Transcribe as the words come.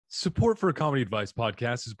Support for a Comedy Advice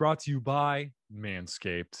podcast is brought to you by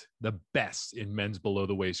Manscaped, the best in men's below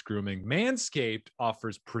the waist grooming. Manscaped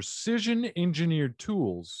offers precision engineered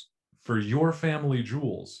tools for your family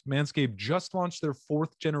jewels. Manscaped just launched their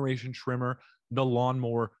fourth generation trimmer, the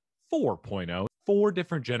Lawnmower 4.0. 4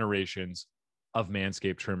 different generations of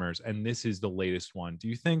Manscaped trimmers, and this is the latest one. Do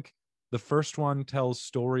you think the first one tells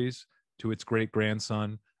stories to its great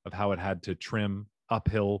grandson of how it had to trim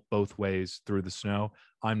uphill both ways through the snow?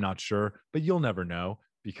 I'm not sure, but you'll never know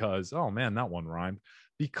because, oh man, that one rhymed.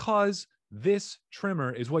 Because this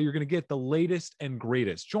trimmer is what you're going to get, the latest and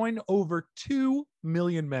greatest. Join over 2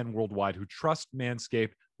 million men worldwide who trust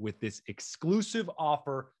Manscaped with this exclusive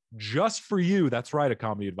offer just for you. That's right, a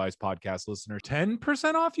Comedy Advice podcast listener.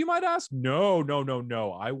 10% off, you might ask? No.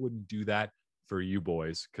 I wouldn't do that for you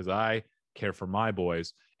boys because I care for my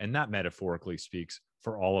boys. And that metaphorically speaks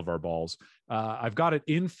for all of our balls. I've got it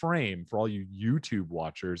in frame for all you YouTube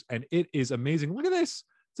watchers, and it is amazing. Look at this.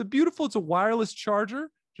 It's a wireless charger,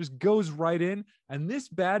 just goes right in. And this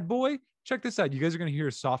bad boy, check this out. You guys are going to hear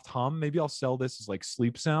a soft hum. Maybe I'll sell this as like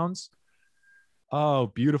sleep sounds. Oh,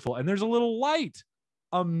 beautiful. And there's a little light.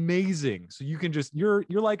 Amazing. So you can just, you're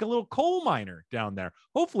like a little coal miner down there.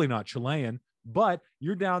 Hopefully not Chilean, but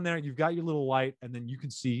you're down there, you've got your little light, and then you can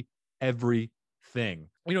see everything.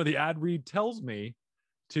 You know, the ad read tells me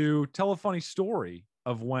to tell a funny story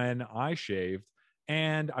of when I shaved.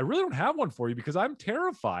 And I really don't have one for you because I'm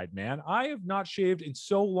terrified, man. I have not shaved in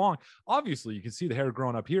so long. Obviously, you can see the hair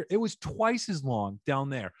growing up here. It was twice as long down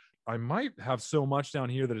there. I might have so much down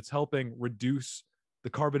here that it's helping reduce the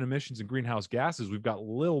carbon emissions and greenhouse gases. We've got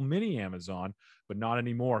little mini Amazon, but not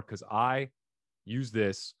anymore because I use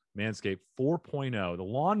this Manscaped 4.0, the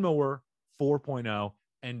lawnmower 4.0,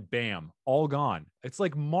 and bam, all gone. It's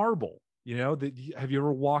like marble. You know, have you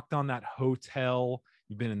ever walked on that hotel?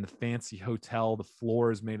 You've been in the fancy hotel. The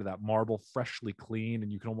floor is made of that marble, freshly clean,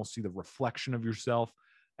 and you can almost see the reflection of yourself.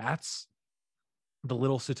 That's the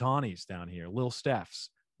little Satanis down here, little Stephs.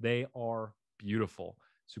 They are beautiful.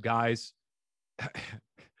 So guys,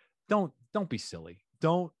 don't be silly.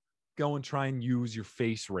 Don't go and try and use your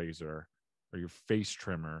face razor or your face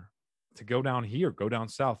trimmer to go down here, go down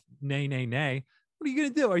south. Nay. What are you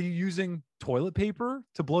going to do? Are you using toilet paper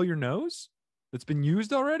to blow your nose that's been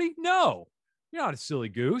used already? No, you're not a silly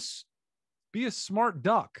goose. Be a smart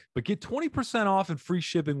duck. But get 20% off and free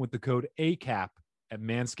shipping with the code ACAP at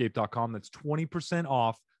manscaped.com. That's 20%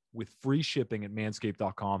 off with free shipping at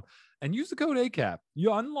manscaped.com. And use the code ACAP.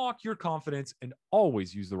 You unlock your confidence and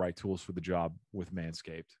always use the right tools for the job with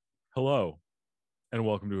Manscaped. Hello, and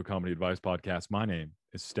welcome to a Comedy Advice podcast. My name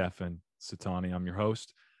is Stefan Satani. I'm your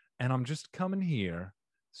host. And I'm just coming here,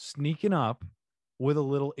 sneaking up with a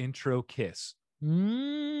little intro kiss.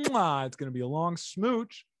 Mwah! It's going to be a long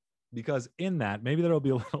smooch because in that, maybe there'll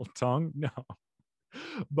be a little tongue. No.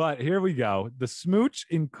 But here we go. The smooch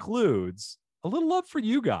includes a little love for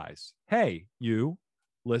you guys. Hey, you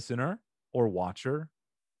listener or watcher,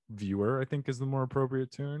 viewer, I think is the more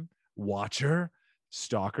appropriate term. Watcher,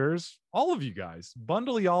 stalkers, all of you guys.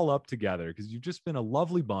 Bundle y'all up together because you've just been a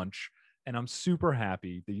lovely bunch. And I'm super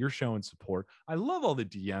happy that you're showing support. I love all the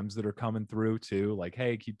DMs that are coming through too. Like,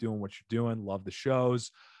 hey, keep doing what you're doing. Love the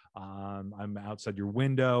shows. I'm outside your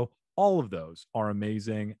window. All of those are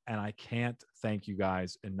amazing. And I can't thank you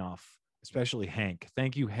guys enough, especially Hank.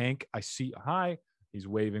 Thank you, Hank. I see, hi. He's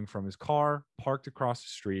waving from his car, parked across the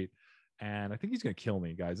street. And I think he's going to kill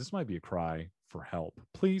me, guys. This might be a cry for help.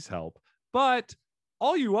 Please help. But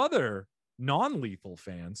all you other non-lethal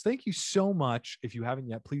fans, thank you so much. If you haven't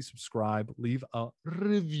yet, please subscribe, leave a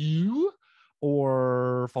review,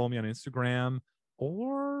 or follow me on Instagram,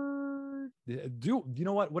 or do, you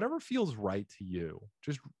know what, whatever feels right to you.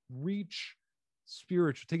 Just reach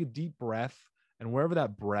spiritual, take a deep breath, and wherever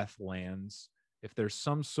that breath lands, if there's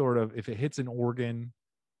some sort of, if it hits an organ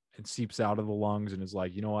and seeps out of the lungs and is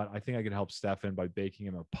like, you know what, I think I could help Stefan by baking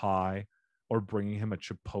him a pie or bringing him a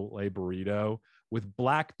Chipotle burrito with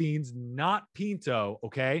black beans, not pinto,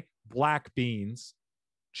 okay? Black beans,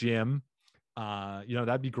 Jim.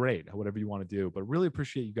 That'd be great, whatever you want to do. But really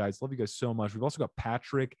appreciate you guys. Love you guys so much. We've also got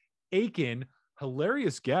Patrick Aiken,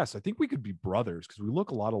 hilarious guest. I think we could be brothers because we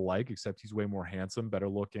look a lot alike, except he's way more handsome, better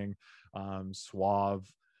looking,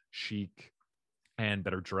 suave, chic, and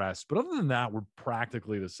better dressed. But other than that, we're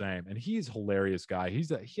practically the same. And he's a hilarious guy.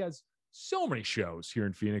 He has so many shows here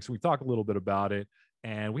in Phoenix. We talk a little bit about it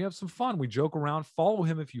and we have some fun. We joke around. Follow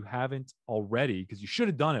him if you haven't already, because you should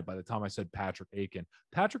have done it by the time I said Patrick Aiken.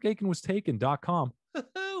 PatrickAikenWasTaken.com.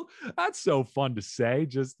 That's so fun to say.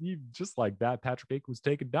 Just like that.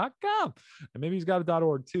 PatrickAikenWasTaken.com. And maybe he's got a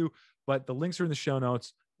 .org too, but the links are in the show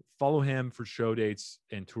notes. follow him for show dates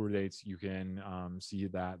and tour dates. You can see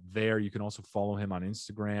that there. You can also follow him on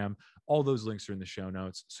Instagram. All those links are in the show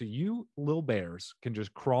notes. So you little bears can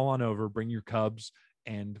just crawl on over, bring your cubs,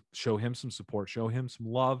 and show him some support, show him some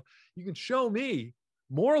love. You can show me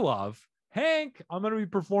more love. Hank, I'm going to be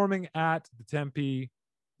performing at the Tempe,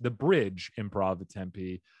 the Bridge Improv at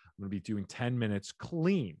Tempe. I'm going to be doing 10 minutes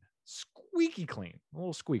clean, squeaky clean,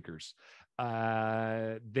 little squeakers.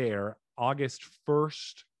 There, August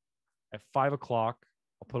 1st at 5 o'clock.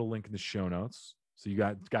 I'll put a link in the show notes. So you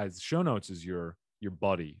got, guys, the show notes is your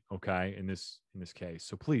buddy, okay, in this case.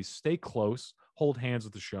 So please stay close, hold hands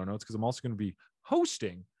with the show notes, because I'm also going to be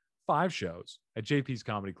hosting 5 shows at JP's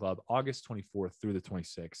Comedy Club, August 24th through the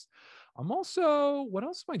 26th. I'm also, what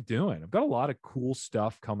else am I doing? I've got a lot of cool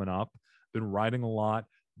stuff coming up. Been writing a lot,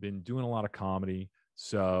 been doing a lot of comedy.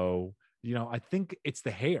 So, you know, I think it's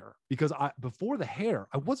the hair, because before the hair,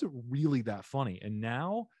 I wasn't really that funny. And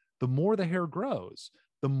now the more the hair grows,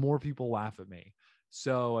 the more people laugh at me.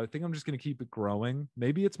 So I think I'm just going to keep it growing.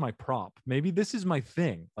 Maybe it's my prop. Maybe this is my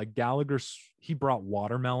thing. Like Gallagher, he brought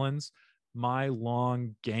watermelons. My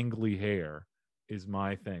long, gangly hair is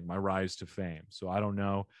my thing, my rise to fame. So I don't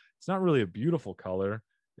know. It's not really a beautiful color.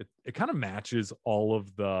 It kind of matches all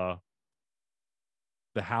of the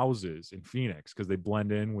houses in Phoenix because they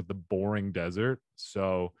blend in with the boring desert.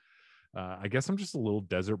 So I guess I'm just a little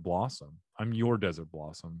desert blossom. I'm your desert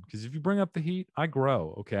blossom, because if you bring up the heat, I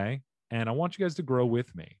grow, okay? And I want you guys to grow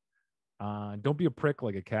with me. Don't be a prick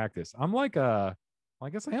like a cactus. I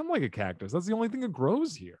guess I am like a cactus. That's the only thing that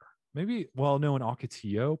grows here. Maybe, well, no, an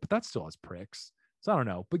Ocotillo, but that still has pricks. So I don't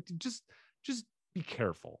know. But just be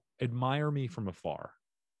careful. Admire me from afar.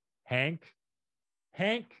 Hank,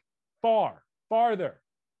 farther.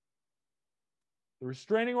 The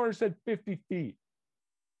restraining order said 50 feet.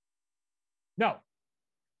 No.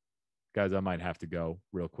 Guys, I might have to go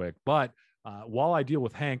real quick. But while I deal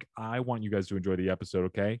with Hank, I want you guys to enjoy the episode,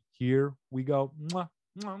 okay? Here we go. Mwah,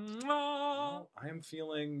 mwah, mwah. I am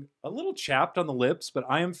feeling a little chapped on the lips, but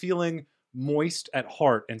I am feeling moist at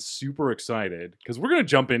heart and super excited because we're going to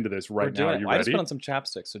jump into this right now. Are you ready? I just put on some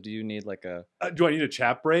chapstick, so do you need like a... do I need a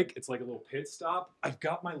chap break? It's like a little pit stop. I've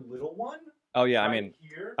got my little one. Oh, yeah, I mean,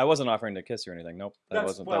 here. I wasn't offering to kiss you or anything. Nope, that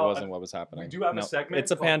wasn't what was happening. We do have a segment.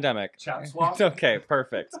 It's a pandemic. Chap swap. Okay,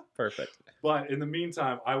 perfect. But in the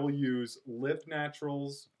meantime, I will use Lip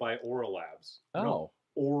Naturals by Oral Labs. Oh. No,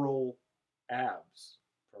 Oral Abs,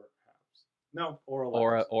 perhaps. No, Oral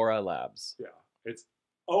Labs. Aura Labs. Yeah, it's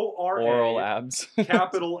O-R-A. Oral Abs.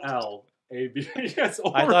 Capital L-A-B. Yes,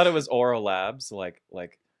 I thought it was Oral Labs, like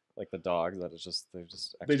the dogs. That is just they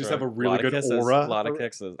just have a really good aura. A lot of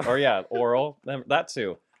kisses. Or yeah, oral. That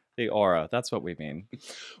too. The aura. That's what we mean.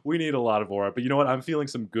 We need a lot of aura. But you know what? I'm feeling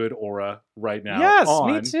some good aura right now. Yes,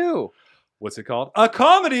 me too. What's it called? A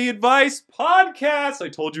Comedy Advice Podcast. I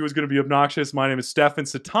told you it was going to be obnoxious. My name is Stefan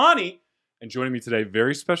Satani. And joining me today,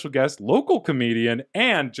 very special guest, local comedian,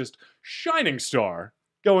 and just shining star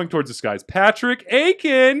going towards the skies, Patrick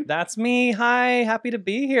Aiken. That's me. Hi, happy to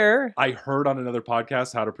be here. I heard on another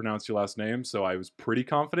podcast how to pronounce your last name, so I was pretty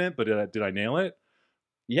confident, but did I nail it?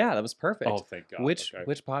 Yeah, that was perfect. Oh, thank God. Which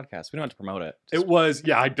podcast? We don't have to promote it. It was,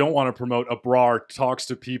 I don't want to promote Abrar Talks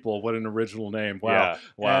to People. What an original name. Wow. Yeah,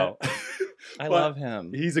 wow. I love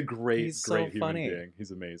him. He's a great so human being.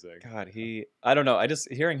 He's amazing. God, I don't know.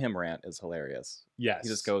 Hearing him rant is hilarious. Yes. He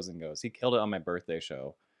just goes and goes. He killed it on my birthday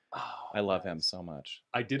show. Oh, I love him so much.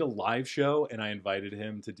 I did a live show and I invited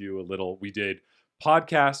him to do we did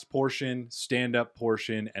podcast portion, stand-up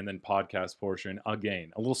portion, and then podcast portion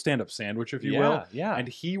again. A little stand-up sandwich, if you will. Yeah. And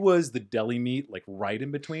he was the deli meat, like right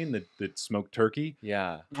in between the smoked turkey.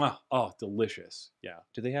 Yeah. Oh, delicious. Yeah.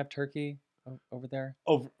 Do they have turkey over there?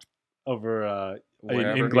 Over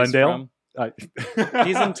in Glendale?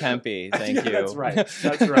 He's in Tempe. Thank you. That's right.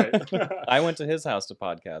 That's right. I went to his house to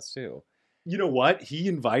podcast too. You know what? He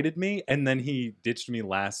invited me and then he ditched me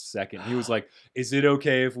last second. He was like, "Is it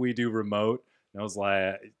okay if we do remote?" And I was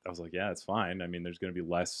like, "Yeah, it's fine. I mean, there's going to be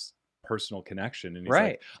less personal connection." And he's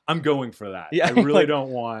like, "I'm going for that. Yeah, I really don't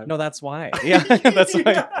want." No, that's why. Yeah, that's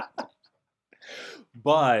why.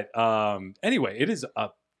 But anyway, it is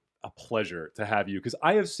a pleasure to have you because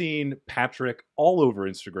I have seen Patrick all over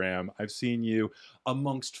Instagram. I've seen you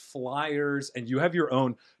amongst flyers, and you have your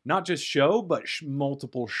own not just show but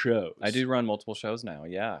multiple shows. I do run multiple shows now.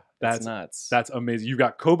 Yeah, that's nuts. That's amazing. You've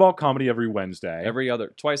got Kobalt comedy every Wednesday.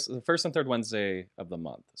 The first and third Wednesday of the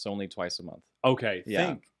month. So only twice a month. Okay, yeah.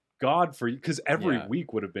 Thank God for you, because every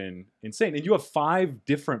week would have been insane. And you have 5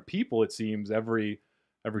 different people, it seems, every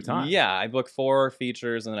every time. Yeah, I book 4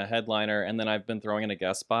 features and then a headliner, and then I've been throwing in a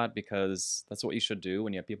guest spot because that's what you should do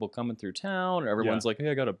when you have people coming through town, or everyone's like, hey,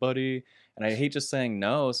 I got a buddy, and I hate just saying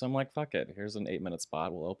no, so I'm like, fuck it, here's an 8-minute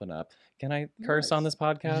spot, we'll open up. Can I curse on this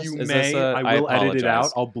podcast? You Is may. this I will edit it out.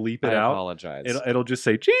 apologize. I'll bleep it I out. apologize. It'll just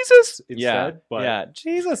say Jesus instead. Yeah,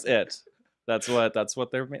 Jesus it. That's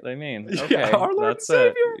what they mean. Okay, Yeah, our Lord that's and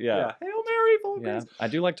Savior. it. Yeah. Hail Mary, full of Yeah, grace. I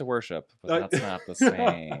do like to worship, but that's not the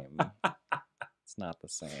same. It's not the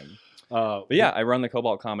same. But yeah, I run the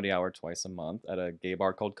Kobalt Comedy Hour twice a month at a gay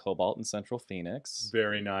bar called Kobalt in Central Phoenix.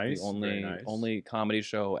 Very nice. The only comedy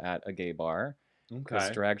show at a gay bar. Because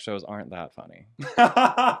Okay. drag shows aren't that funny.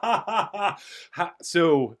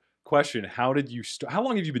 So, question: how did you start? How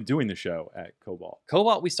long have you been doing the show at Kobalt?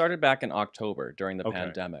 Cobalt, we started back in October during the Okay.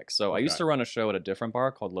 pandemic. So I Okay. used to run a show at a different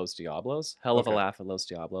bar called Los Diablos. Hell of a Okay. laugh at Los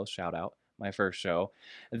Diablos. Shout out. My first show.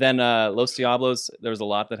 Then Los Diablos, there was a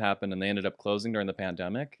lot that happened and they ended up closing during the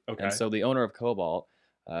pandemic. Okay. And so the owner of Cobalt,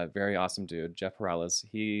 very awesome dude, Jeff Perales,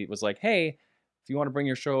 he was like, hey, if you want to bring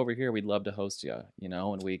your show over here, we'd love to host you, you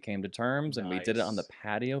know, and we came to terms and we did it on the Nice.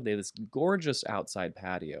 patio. They have this gorgeous outside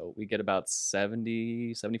patio. We get about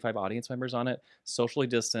 70, 75 audience members on it, socially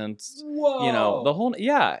distanced, Whoa! you know, the whole,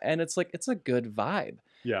 yeah. And it's like, it's a good vibe.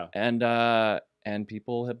 Yeah. And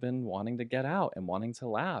people have been wanting to get out and wanting to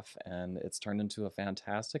laugh, and it's turned into a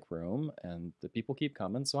fantastic room, and the people keep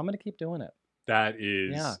coming, so I'm going to keep doing it. That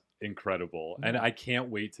is Yeah. incredible. And I can't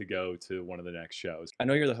wait to go to one of the next shows. I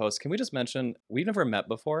know you're the host. Can we just mention, we've never met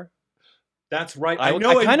before? That's right. I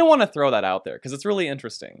kind of want to throw that out there because it's really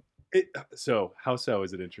interesting. So, how so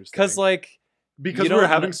is it interesting? Because, like, because you we're don't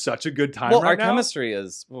having kn- such a good time well, right our now. chemistry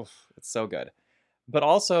is, it's so good. But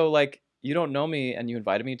also, like, you don't know me, and you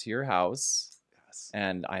invited me to your house. Yes.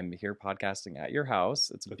 And I'm here podcasting at your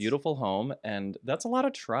house. It's a That's- beautiful home, and that's a lot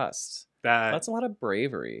of trust. That That's a lot of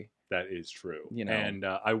bravery. That is true. You know. And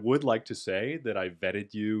I would like to say that I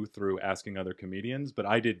vetted you through asking other comedians, but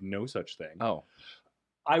I did no such thing. Oh,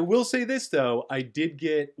 I will say this though, I did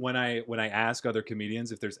get when I ask other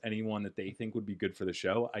comedians if there's anyone that they think would be good for the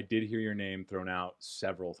show, I did hear your name thrown out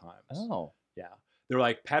several times. oh, Yeah. They're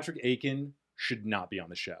like, Patrick Aiken should not be on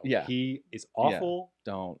the show. Yeah. He is awful.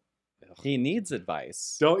 don't. He needs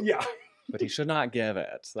advice, Don't yeah. but he should not give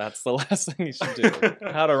it. That's the last thing he should do.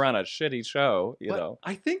 How to run a shitty show, you But know.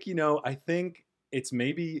 I think, I think it's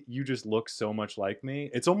maybe you just look so much like me.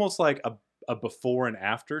 It's almost like a before and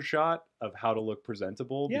after shot of how to look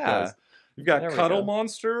presentable. Yeah. Because you've got There we Cuddle go.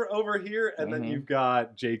 Monster over here, and then Mhm. you've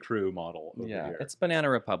got J. Crew model over Yeah, here. it's Banana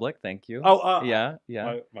Republic. Thank you. Oh, yeah.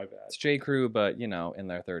 My bad. It's J. Crew, but you know, in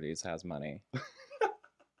their 30s, has money.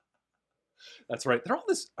 That's right.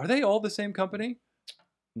 Are they all the same company?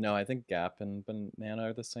 No, I think Gap and Banana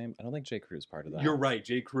are the same. I don't think J. Crew's part of that. You're right.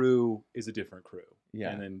 J. Crew is a different crew.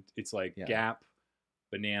 Yeah. And then it's like Yeah. Gap,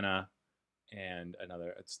 Banana, and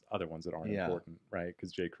it's other ones that aren't Yeah. important, right?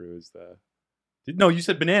 Because J. Crew is the. No, you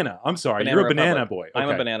said Banana. I'm sorry. Banana You're a banana Republic. boy. I'm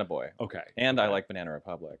a Okay. banana boy. Okay. And I Okay. like Banana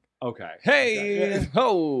Republic. Okay. Hey! Okay.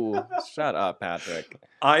 Oh! Shut up, Patrick.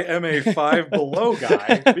 I am a Five Below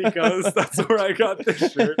guy because that's where I got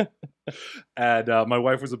this shirt. And my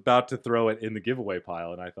wife was about to throw it in the giveaway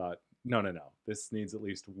pile, and I thought, no. This needs at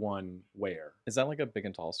least one wear. Is that like a big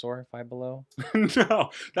and tall store, Five Below? No, that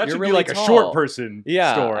You're should be really like a tall. short person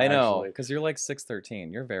Yeah, store. I know. actually. Because you're like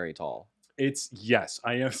 6'13". You're very tall. Yes,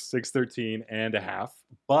 I am 6'13" and a half,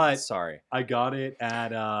 but Sorry. I got it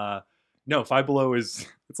at no, Five Below it's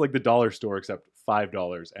like the dollar store except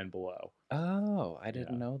 $5 and below. Oh, I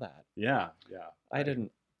didn't Yeah. know that. Yeah.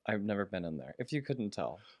 I've never been in there. If you couldn't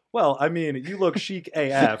tell. Well, I mean, you look chic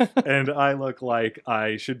AF, and I look like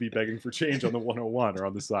I should be begging for change on the 101 or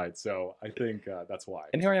on the side. So I think that's why.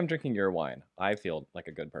 And here I am drinking your wine. I feel like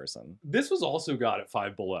a good person. This was also got at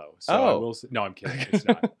Five Below. So I Oh. will say, no, I'm kidding. It's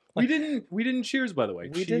not. We didn't cheers, by the way.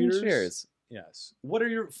 We didn't cheers. Yes. What are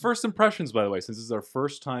your first impressions, by the way, since this is our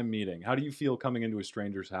first time meeting? How do you feel coming into a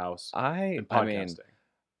stranger's house and I mean, podcasting?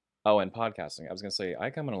 and podcasting. I was gonna say I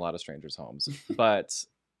come in a lot of strangers' homes, but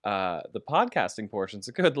the podcasting portion's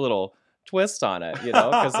a good little twist on it, you know,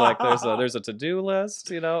 because like there's a to-do list,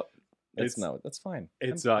 you know. That's fine.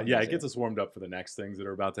 It's I'm yeah, it easy. gets us warmed up for the next things that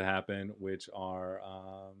are about to happen, which are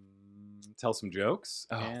tell some jokes.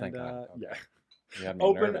 Oh, and, thank God. Okay. Yeah. You had me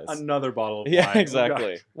Open nervous. another bottle of wine. Yeah, Oh,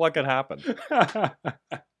 exactly. What could happen? God.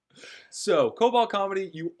 So, Kobalt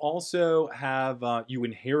Comedy, you also have you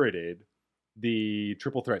inherited the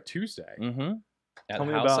Triple Threat Tuesday. Mm-hmm. At Tell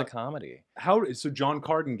me House about- of Comedy. So John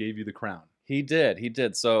Carden gave you the crown. He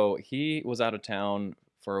did. So he was out of town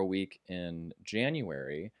for a week in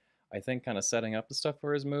January, I think, kind of setting up the stuff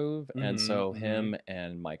for his move. And so Mhm, him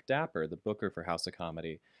and Mike Dapper, the booker for House of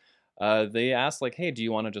Comedy, they asked like, hey, do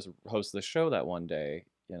you want to just host the show that one day?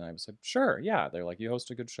 And I was like, sure, yeah. They're like, you host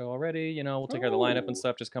a good show already, we'll take care of the lineup and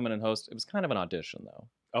stuff. Just come in and host. It was kind of an audition though.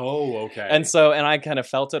 Oh, okay. And I kind of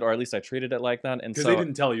felt it, or at least I treated it like that. And because they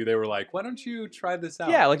didn't tell you, they were like, why don't you try this out?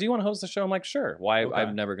 Yeah, like, do you want to host the show? I'm like, sure. Why? Okay.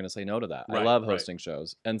 I'm never going to say no to that. I love hosting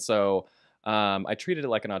shows. And so I treated it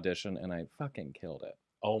like an audition, and I fucking killed it.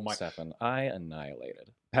 Oh my, Stefan, I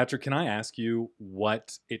annihilated. Patrick, can I ask you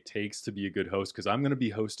what it takes to be a good host? Because I'm going to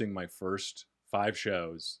be hosting my first 5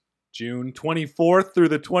 shows, June 24th through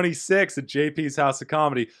the 26th at JP's House of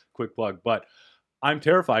Comedy. Quick plug, but I'm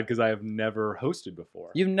terrified because I have never hosted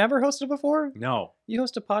before. You've never hosted before? No. You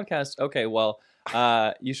host a podcast. Okay, well,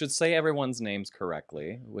 you should say everyone's names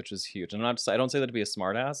correctly, which is huge. And I don't say that to be a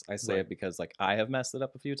smartass. I say it because like I have messed it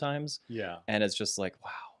up a few times. Yeah. And it's just like,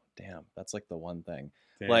 wow, damn, that's like the one thing.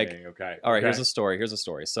 Dang, like, okay. All right, here's a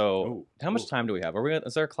story. So, how much time do we have?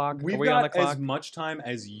 Is there a clock? We've we got on the clock? as much time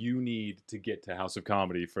as you need to get to House of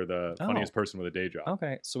Comedy for the funniest person with a day job.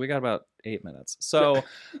 Okay, so we got about 8 minutes. So,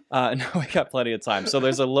 no, we got plenty of time. So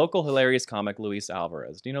there's a local hilarious comic, Luis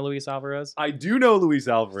Alvarez. Do you know Luis Alvarez? I do know Luis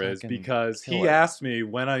Alvarez because he asked me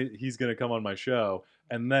when he's going to come on my show.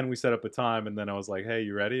 And then we set up a time, and then I was like, hey,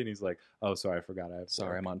 you ready? And he's like, oh, sorry, I forgot.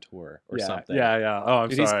 I'm on tour or something. Yeah. Oh,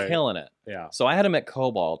 Dude, sorry. He's killing it. Yeah. So I had him at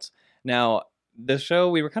Kobalt. Now, the show,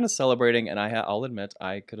 we were kind of celebrating, and I'll admit,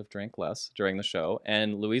 I could have drank less during the show.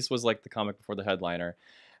 And Luis was like the comic before the headliner.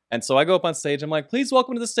 And so I go up on stage. I'm like, please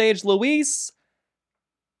welcome to the stage, Luis.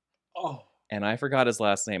 Oh. And I forgot his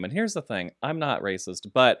last name. And here's the thing. I'm not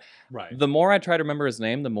racist, but the more I try to remember his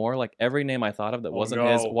name, the more like every name I thought of that wasn't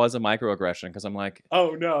his was a microaggression. Because I'm like, oh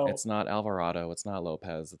no, it's not Alvarado. It's not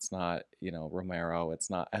Lopez. It's not, Romero. It's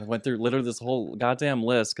not. I went through literally this whole goddamn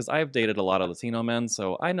list because I've dated a lot of Latino men.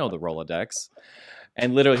 So I know the Rolodex.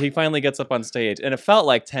 And literally, he finally gets up on stage. And it felt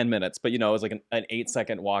like 10 minutes, but it was like an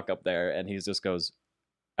 8-second walk up there. And he just goes,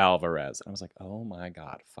 Alvarez. And I was like, oh my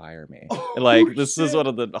God, fire me. This is one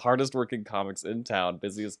of the hardest working comics in town,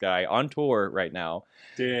 busiest guy on tour right now.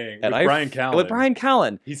 Dang. And With Brian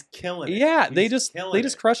Callen. He's killing it. Yeah, they just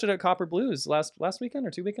crushed it at Copper Blues last weekend or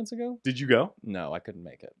 2 weekends ago. Did you go? No, I couldn't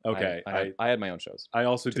make it. Okay. I had my own shows. I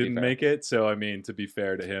also didn't make it. So, I mean, to be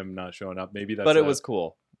fair to him not showing up, maybe that's. But it was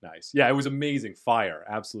cool. Nice. Yeah, it was amazing. Fire.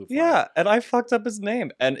 Absolute fire. Yeah, and I fucked up his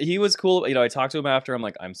name. And he was cool. I talked to him after. I'm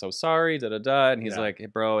like, I'm so sorry, da-da-da. And he's like, hey,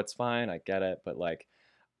 bro, it's fine. I get it. But,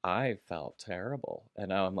 I felt terrible. And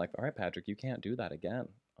now I'm like, all right, Patrick, you can't do that again,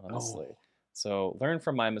 honestly. Oh. So learn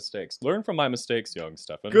from my mistakes. Learn from my mistakes, young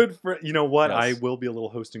Stefan. Good for, you know what? Yes. I will be a little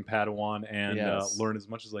hosting Padawan and learn as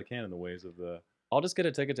much as I can in the ways of the... I'll just get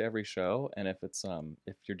a ticket to every show. And if it's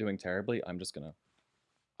if you're doing terribly, I'm just going to...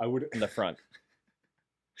 I would... In the front.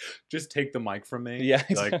 Just take the mic from me. Yeah,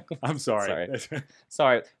 exactly. I'm sorry.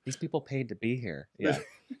 Sorry. These people paid to be here. Yeah.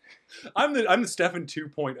 I'm the Stefan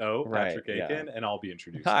 2.0, Patrick Aiken, and I'll be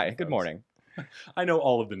introduced. Hi, good morning. I know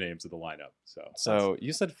all of the names of the lineup. So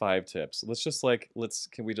you said 5 tips. Let's just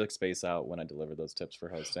can we space out when I deliver those tips for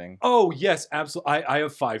hosting? Oh yes, absolutely. I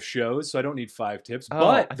have 5 shows, so I don't need 5 tips. Oh,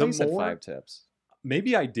 but I think you said 5 tips.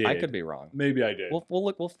 Maybe I did. I could be wrong. Maybe I did.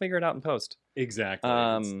 We'll figure it out in post. Exactly.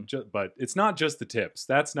 But it's not just the tips.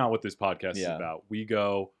 That's not what this podcast is about. We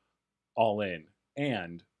go all in.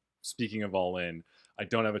 And speaking of all in, I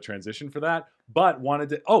don't have a transition for that, but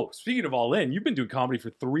speaking of all in, you've been doing comedy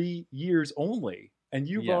for 3 years only, and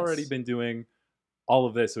you've already been doing all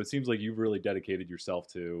of this. So it seems like you've really dedicated yourself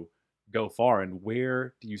to go far. And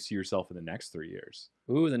where do you see yourself in the next 3 years?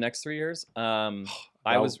 Ooh, the next 3 years?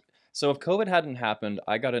 So if COVID hadn't happened,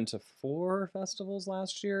 I got into 4 festivals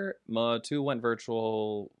last year. 2 went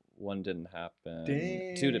virtual, 1 didn't happen.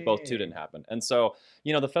 Dang. 2 didn't happen. And so,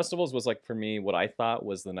 the festivals was for me what I thought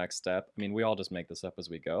was the next step. I mean, we all just make this up as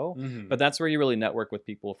we go. Mm-hmm. But that's where you really network with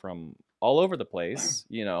people from all over the place,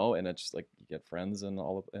 and it's just you get friends and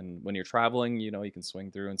and when you're traveling, you can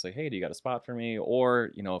swing through and say, hey, do you got a spot for me?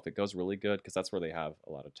 Or, if it goes really good, because that's where they have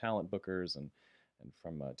a lot of talent bookers and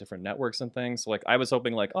from different networks and things. So I was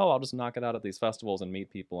hoping I'll just knock it out at these festivals and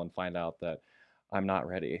meet people and find out that I'm not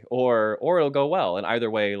ready, or it'll go well. And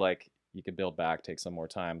either way, you could build back, take some more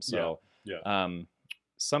time. So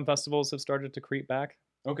some festivals have started to creep back.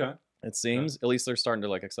 Okay. It seems, at least they're starting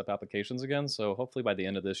to accept applications again. So hopefully by the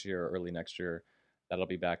end of this year or early next year, that'll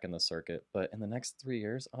be back in the circuit. But in the next 3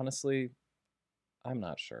 years, honestly, I'm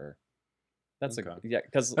not sure. That's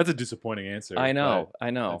because that's a disappointing answer. I know.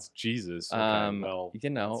 That's Jesus. Okay,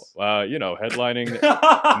 headlining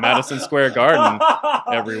Madison Square Garden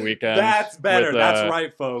every weekend. That's better. That's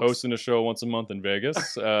right, folks. Hosting a show once a month in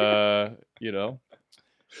Vegas.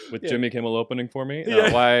 With Jimmy Kimmel opening for me.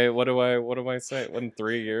 Yeah. Why? What do I say? In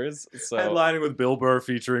 3 years. So Headlining with Bill Burr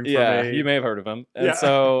featuring for yeah, me. you may have heard of him. And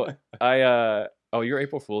so I your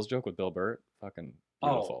April Fool's joke with Bill Burr, fucking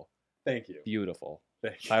beautiful. Thank you. Beautiful.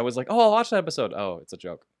 Thank you. I was like, oh, I'll watch that episode. Oh, it's a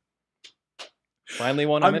joke. Finally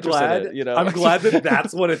one I'm interested glad, in, you know. I'm glad that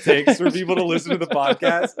that's what it takes for people to listen to the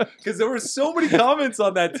podcast, because there were so many comments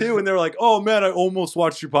on that too, and they were like, "Oh man, I almost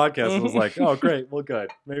watched your podcast." And I was like, "Oh great, well good,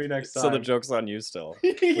 maybe next time." So the joke's on you still.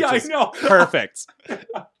 Yeah, I know. Perfect.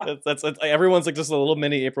 That's everyone's like just a little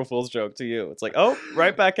mini April Fool's joke to you. It's like, oh,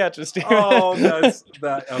 right back at you, Steve. Oh, that's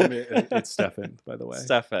that. It's Stefan, by the way.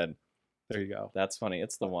 Stefan. There you go. That's funny.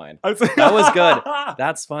 It's the wine. That was good.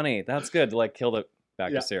 That's funny. That's good. To like kill the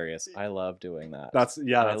back to serious. I love doing that. That's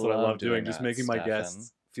what I love doing. Just that, making my Stefan.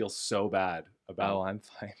 guests feel so bad about. Oh, I'm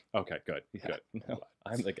fine. Okay, good. Yeah, Good. No,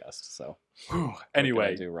 I'm the guest, so. Anyway, what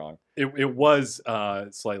can I do wrong. It was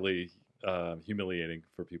slightly humiliating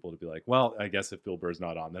for people to be like, well, I guess if Bill Burr's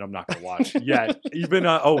not on, then I'm not going to watch yet. Even,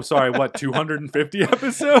 250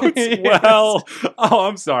 episodes? Yes. Well,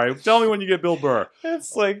 I'm sorry. Tell me when you get Bill Burr.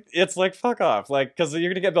 It's like fuck off. Like, because you're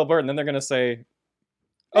going to get Bill Burr, and then they're going to say,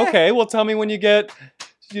 okay, well, tell me when you get,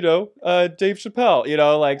 Dave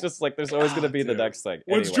Chappelle, like, just like, there's always going to be the next thing.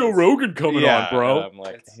 When's Anyways. Joe Rogan coming on, bro? I'm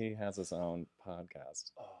like, he has his own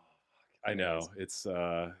podcast. I know. It's,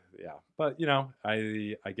 but,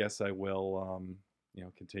 I guess I will,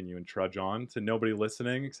 continue and trudge on to nobody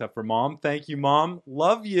listening except for Mom. Thank you, Mom.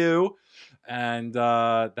 Love you. And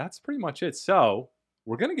that's pretty much it. So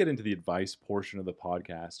we're going to get into the advice portion of the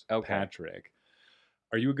podcast. Okay. Patrick,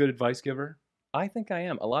 are you a good advice giver? I think I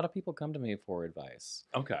am. A lot of people come to me for advice.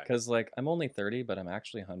 Okay. Because, like, I'm only 30, but I'm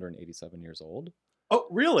actually 187 years old. Oh,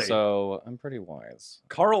 really? So I'm pretty wise.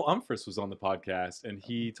 Carl Umphris was on the podcast, and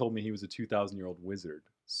he told me he was a 2,000-year-old wizard.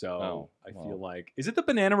 So I feel like... Is it the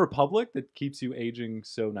Banana Republic that keeps you aging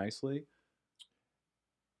so nicely?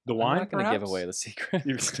 The wine, I'm not going to give perhaps? away the secret.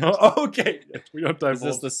 Okay. We don't have time. Is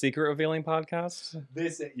this the secret revealing podcast?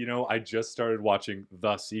 This, I just started watching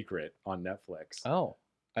The Secret on Netflix. Oh.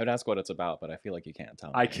 I would ask what it's about, but I feel like you can't tell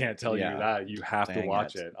me. I can't tell you that. You have to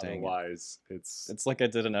watch it. Dang Otherwise, it's like I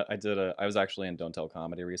was actually in Don't Tell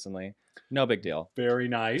Comedy recently. No big deal. Very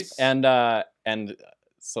nice. And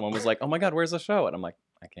someone was like, "Oh my God, where's the show?" And I'm like,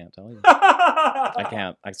 "I can't tell you. I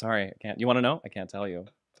can't. I'm sorry. I can't. You want to know? I can't tell you."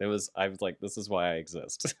 I was like, "This is why I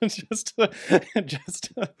exist." just to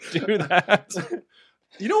do that.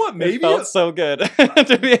 You know what? Maybe it felt so good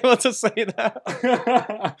to be able to say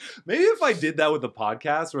that. Maybe if I did that with the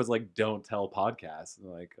podcast, where it's like, "Don't tell podcasts,"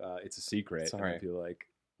 like it's a secret. Sorry. And I feel like,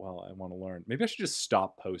 well, I want to learn. Maybe I should just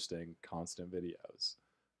stop posting constant videos,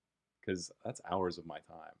 because that's hours of my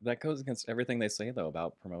time. That goes against everything they say though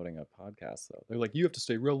about promoting a podcast. Though they're like, you have to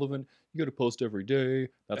stay relevant. You got to post every day.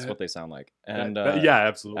 That's what they sound like. And yeah,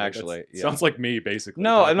 absolutely. Actually, sounds like me basically.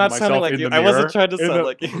 No, I'm not sounding like you. I wasn't trying to sound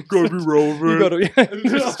like you. Gotta be relevant.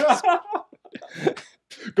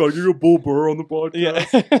 Gotta get a Bill Burr on the podcast.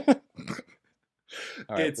 Yeah.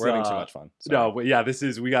 All right, we're having too much fun. Sorry. No, but yeah,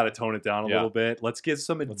 we got to tone it down a little bit. Let's get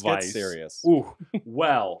some advice. Let's get serious. Ooh,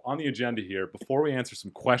 well, on the agenda here, before we answer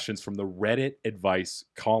some questions from the Reddit advice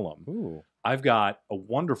column, I've got a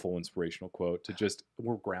wonderful inspirational quote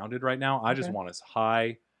we're grounded right now. I just want us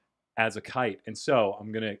high as a kite. And so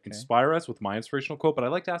I'm going to inspire us with my inspirational quote, but I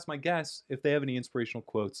like to ask my guests if they have any inspirational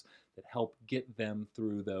quotes that help get them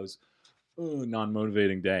through those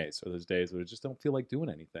non-motivating days, or those days where I just don't feel like doing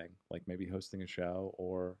anything, like maybe hosting a show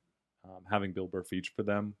or having Bill Burr feature for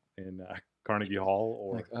them in Carnegie Hall,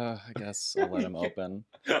 or I guess I'll let him open,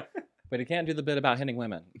 but he can't do the bit about hitting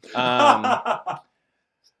women.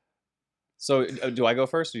 So do I go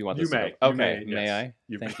first, or do you want this? Okay, may I?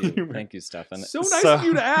 Thank you. Thank you, Stefan. So nice of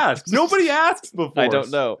you to ask. Nobody asked before. I don't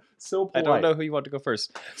know. So polite. I don't know who you want to go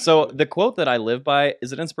first. So the quote that I live by,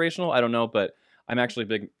 is it inspirational? I don't know, but I'm actually a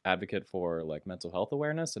big advocate for like mental health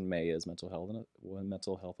awareness, and May is Mental Health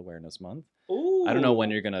Awareness Month. Ooh. I don't know when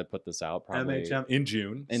you're gonna put this out. Probably MHM in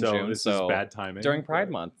June. In so June. This so is bad timing during Pride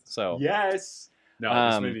Month. So yes.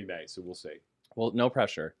 No, this may be May, so we'll see. Well, no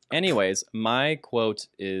pressure. Anyways, my quote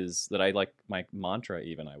is that I like, my mantra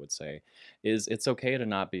even, I would say, is it's okay to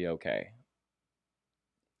not be okay.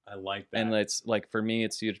 I like that. And it's like, for me,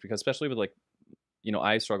 it's huge because especially with like,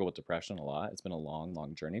 I struggle with depression a lot. It's been a long,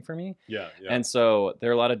 long journey for me. Yeah. And so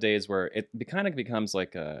there are a lot of days where it kind of becomes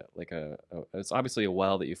like it's obviously a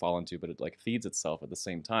well that you fall into, but it like feeds itself at the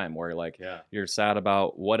same time, where like you're sad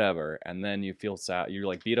about whatever, and then you feel sad, you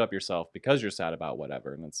like beat up yourself because you're sad about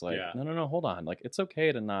whatever. And it's like, no, hold on. Like, it's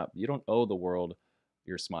okay to you don't owe the world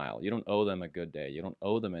your smile. You don't owe them a good day. You don't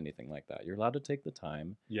owe them anything like that. You're allowed to take the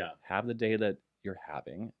time. Yeah. Have the day that you're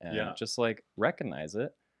having, and just like recognize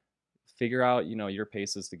it. figure out, you know, your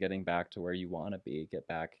paces to getting back to where you want to be, get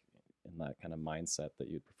back in that kind of mindset that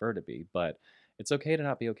you'd prefer to be. But it's okay to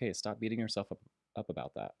not be okay. Stop beating yourself up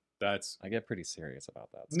about that. I get pretty serious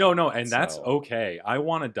about that stuff. No, and that's okay. I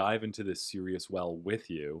want to dive into this serious well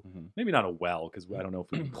with you. Maybe not a well, because I don't know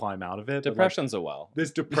if we can climb out of it. Depression's a well.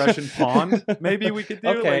 This depression pond, maybe we could do.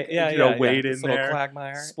 Okay, like, wade in there, little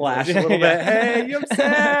quagmire, splash a little bit. Hey, I'm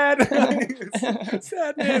sad.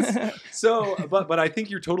 Sadness. So, but I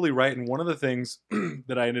think you're totally right. And one of the things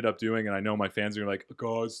that I ended up doing, and I know my fans are like,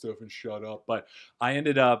 God, Stefan, shut up. But I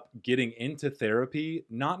ended up getting into therapy,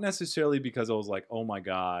 not necessarily because I was like, oh my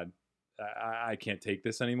God, I can't take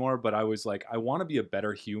this anymore. But I was like, I want to be a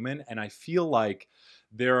better human. And I feel like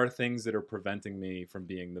there are things that are preventing me from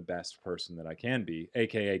being the best person that I can be,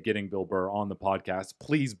 AKA getting Bill Burr on the podcast.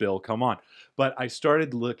 Please, Bill, come on. But I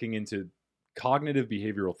started looking into cognitive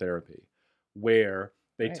behavioral therapy, where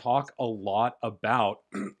they talk a lot about,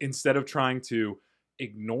 instead of trying to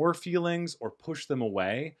ignore feelings or push them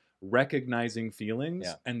away, recognizing feelings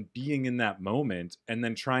and being in that moment, and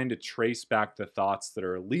then trying to trace back the thoughts that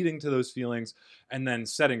are leading to those feelings, and then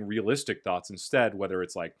setting realistic thoughts instead, whether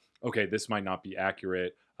it's like, okay, this might not be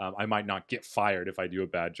accurate. I might not get fired if I do a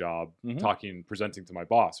bad job presenting to my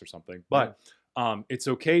boss or something. But it's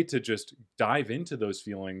okay to just dive into those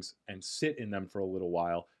feelings and sit in them for a little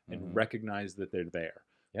while and recognize that they're there.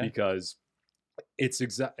 Because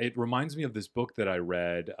it reminds me of this book that I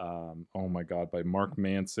read. Oh my God, by Mark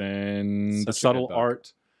Manson, The Subtle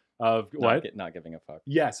Art of not giving a fuck.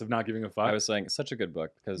 Yes, of not giving a fuck. I was saying such a good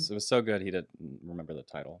book because it was so good he didn't remember the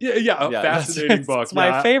title. Fascinating book. It's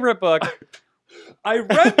my favorite book. I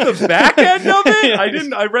read the back end of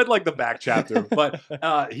it. I read like the back chapter, but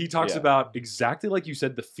he talks about exactly like you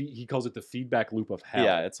said. He calls it the feedback loop of hell.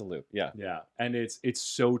 Yeah, it's a loop. Yeah, and it's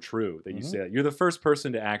so true that you say that. You're the first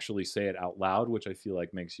person to actually say it out loud, which I feel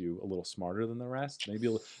like makes you a little smarter than the rest.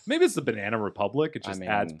 Maybe it's the Banana Republic. It just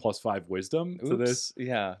adds +5 wisdom to this.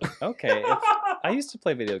 Yeah. Okay. I used to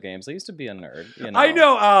play video games. I used to be a nerd. You know? I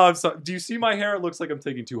know. So, do you see my hair? It looks like I'm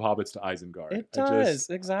taking 2 hobbits to Isengard. It does.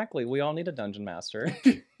 Exactly. We all need a dungeon master.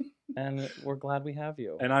 And we're glad we have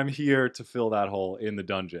you. And I'm here to fill that hole in the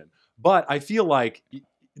dungeon. But I feel like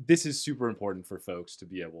this is super important for folks to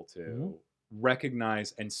be able to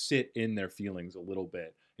recognize and sit in their feelings a little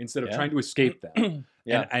bit instead of trying to escape them.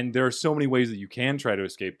 And there are so many ways that you can try to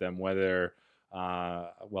escape them, whether...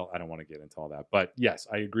 well, I don't want to get into all that, but yes,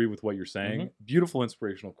 I agree with what you're saying. Beautiful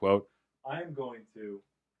inspirational quote. I'm going to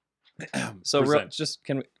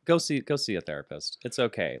can we go see a therapist. It's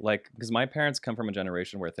okay. Like, because my parents come from a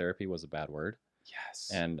generation where therapy was a bad word. Yes.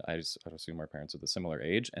 And I assume our parents are the similar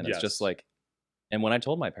age, and it's just like, and when I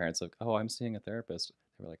told my parents like, oh, I'm seeing a therapist,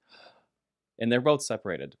 they were like, and they're both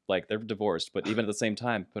separated, like they're divorced, but even at the same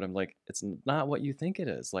time, but I'm like, it's not what you think it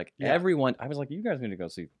is. Like everyone, I was like, you guys need to go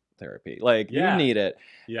see therapy. Like you need it.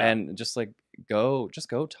 And just like go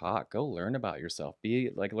talk, go learn about yourself.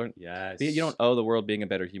 You don't owe the world being a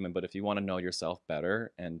better human, but if you want to know yourself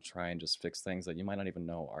better and try and just fix things that you might not even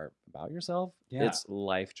know are about yourself, it's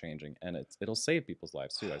life changing, and it'll save people's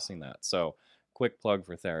lives too. I've seen that. So quick plug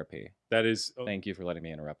for therapy. That is. Thank you for letting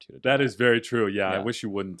me interrupt you. That is very true. Yeah, I wish you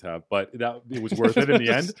wouldn't have, but it was worth it in the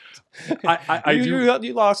end.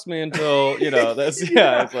 You lost me until this.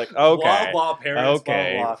 Yeah, it's like okay, blah, parents,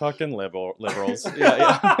 okay, blah, blah. Fucking liberals.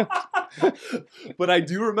 But I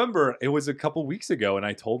do remember it was a couple weeks ago, and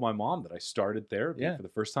I told my mom that I started therapy for the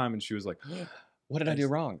first time, and she was like, what did I do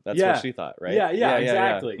wrong? That's what she thought, right? Yeah,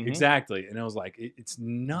 exactly, exactly. And I was like, it's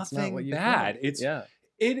nothing bad. It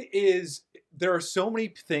is. There are so many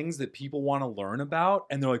things that people want to learn about,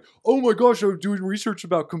 and they're like, oh my gosh, I'm doing research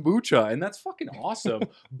about kombucha, and that's fucking awesome.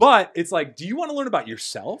 But it's like, do you want to learn about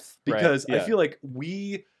yourself? Because I feel like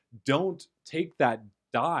we don't take that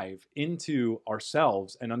dive into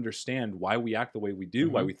ourselves and understand why we act the way we do,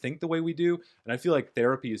 why we think the way we do. And I feel like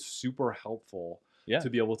therapy is super helpful to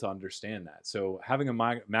be able to understand that. So having a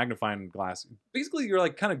magnifying glass, basically you're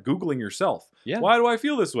like kind of Googling yourself. Why do I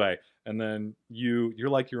feel this way? And then you're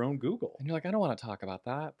like your own Google. And you're like, I don't want to talk about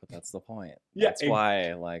that, but that's the point. That's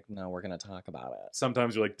why, like, no, we're going to talk about it.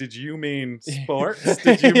 Sometimes you're like, did you mean sports?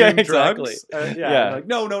 Did you mean drugs? Like,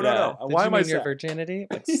 no. Why am I your virginity?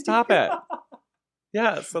 Like, stop it.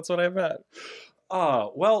 Yes, that's what I meant.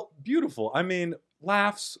 Well, beautiful. I mean,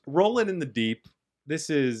 laughs, rolling in the deep. This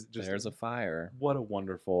is just... There's a fire. What a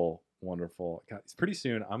wonderful... God, pretty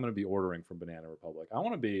soon, I'm going to be ordering from Banana Republic. I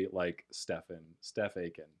want to be like Steph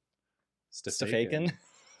Aiken. Steph Aiken?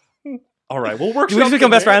 All right, we'll work. Do we just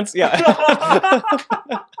become best friends? Yeah.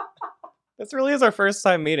 This really is our first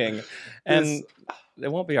time meeting. And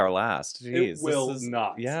It won't be our last. Jeez, It will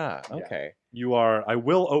not. Yeah. Yeah. Okay. I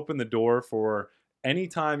will open the door for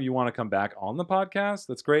anytime you want to come back on the podcast.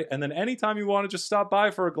 That's great. And then anytime you want to just stop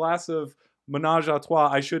by for a glass of Menage a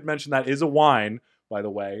Trois, I should mention that is a wine, by the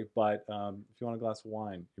way. But if you want a glass of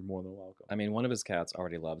wine, you're more than welcome. I mean, one of his cats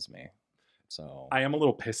already loves me. So I am a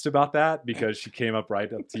little pissed about that because she came up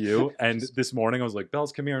right up to you. And this morning I was like,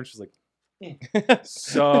 Bells, come here. And she's like,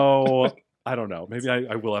 so I don't know. Maybe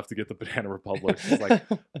I will have to get the Banana Republic. She's like,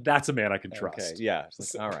 that's a man I can trust. Okay. Yeah.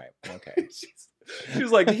 She's like, all right. Okay. She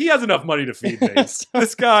was like, he has enough money to feed me.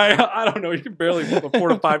 This guy, I don't know. He can barely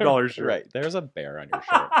afford a $5 shirt. Right. There's a bear on your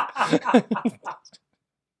shirt.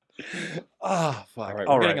 Oh, fuck. All right.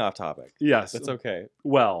 We're getting off topic. Yes. That's okay.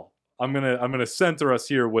 Well, I'm gonna center us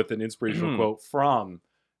here with an inspirational quote from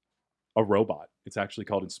a robot. It's actually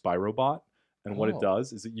called InspiroBot. And what it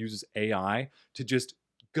does is it uses AI to just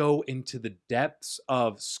go into the depths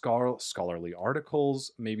of scholarly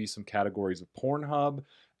articles, maybe some categories of Pornhub,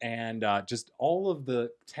 and just all of the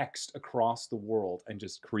text across the world and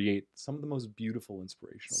just create some of the most beautiful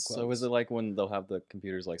inspirational quotes. So is it like when they'll have the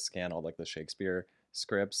computers like scan all like the Shakespeare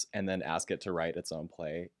scripts and then ask it to write its own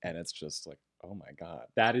play, and it's just like, oh my God.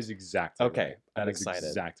 That is exactly okay. Right. I'm That is excited.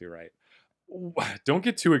 Exactly right. Don't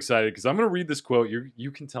get too excited because I'm going to read this quote.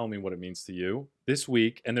 You can tell me what it means to you this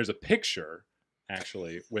week. And there's a picture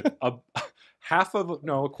actually with a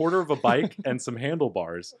quarter of a bike and some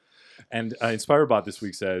handlebars. And InspireBot this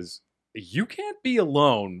week says, you can't be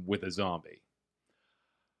alone with a zombie.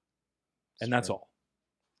 And that's all.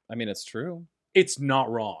 I mean, it's true. It's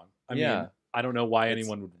not wrong. I mean, I don't know why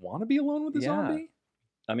anyone would want to be alone with a zombie.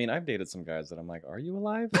 I mean, I've dated some guys that I'm like, are you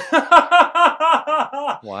alive?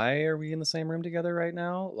 Why are we in the same room together right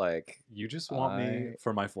now? Like, you just want me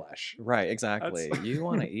for my flesh. Right, exactly. You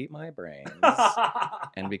want to eat my brains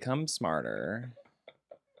and become smarter.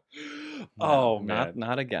 Oh, man.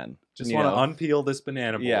 Not again. Just want to unpeel this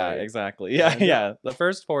banana boy. Yeah, exactly. Yeah. The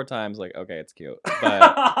first 4 times, like, okay, it's cute.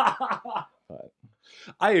 But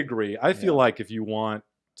I agree. I feel like if you want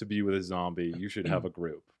to be with a zombie, you should have a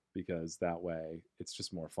group, because that way it's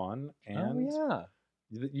just more fun. And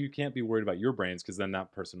you can't be worried about your brains, because then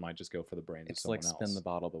that person might just go for the brains of someone else. It's like spin the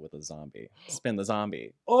bottle, but with a zombie. Spin the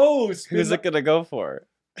zombie. Oh, who's it going to go for?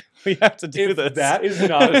 We have to do this. That is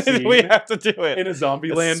not a scene. We have to do it. In a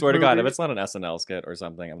Zombieland movie. Swear to God, if it's not an SNL skit or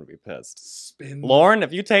something, I'm going to be pissed. Spin. Lauren,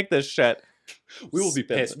 if you take this shit, we will be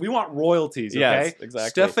pissed. We want royalties, okay? Yes, exactly.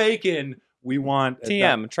 Steph Aiken, we want...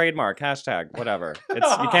 TM, trademark, hashtag, whatever.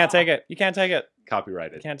 You can't take it. You can't take it.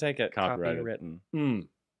 Copyrighted. You can't take it. Copyrighted.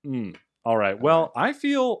 All right. Well, I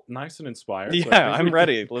feel nice and inspired. Yeah, so I'm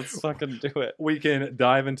ready. Let's fucking do it. We can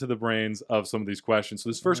dive into the brains of some of these questions. So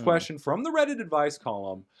this first question from the Reddit advice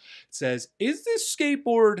column says, is this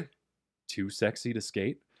skateboard too sexy to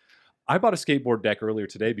skate? I bought a skateboard deck earlier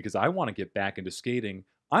today because I want to get back into skating.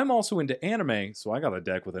 I'm also into anime, so I got a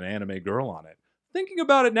deck with an anime girl on it. Thinking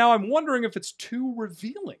about it now, I'm wondering if it's too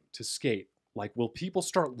revealing to skate. Like, will people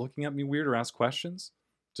start looking at me weird or ask questions?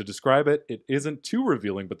 To describe it, it isn't too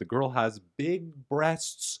revealing, but the girl has big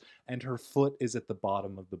breasts and her foot is at the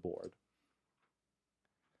bottom of the board.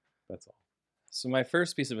 That's all. So my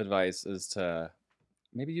first piece of advice is to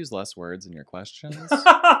maybe use less words in your questions. Doesn't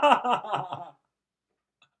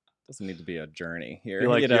need to be a journey here.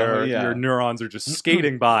 Like your neurons are just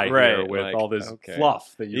skating by here with like, all this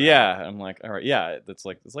fluff that you have. I'm like, all right, it's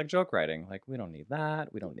like joke writing. Like, we don't need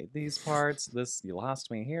that. We don't need these parts. You lost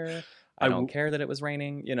me here. I don't care that it was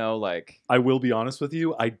raining, like... I will be honest with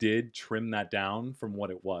you, I did trim that down from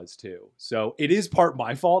what it was, too. So it is part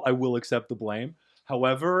my fault. I will accept the blame.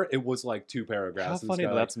 However, it was like 2 paragraphs. How funny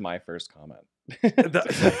that's my first comment.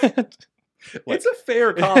 It's a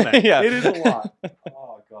fair comment. It is a lot.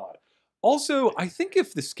 Oh, God. Also, I think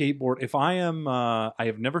if the skateboard... I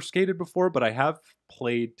have never skated before, but I have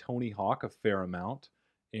played Tony Hawk a fair amount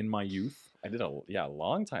in my youth. I did a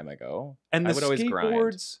long time ago. And I would always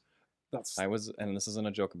grind. And this isn't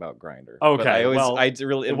a joke about Grinder. Okay, it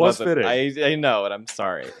was fitting. I know, and I'm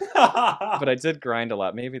sorry, but I did grind a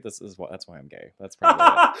lot. Maybe that's why I'm gay. That's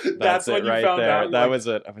probably it. That's it right there. That was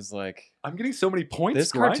it. I was like, I'm getting so many points.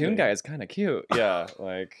 This cartoon guy is kind of cute. Yeah,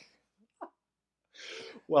 like.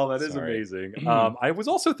 Well, that is amazing. I was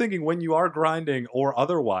also thinking, when you are grinding or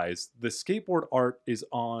otherwise, the skateboard art is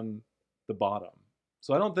on the bottom.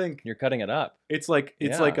 So I don't think you're cutting it up.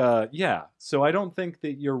 So I don't think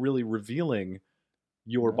that you're really revealing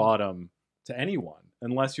your bottom to anyone,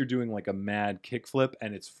 unless you're doing like a mad kickflip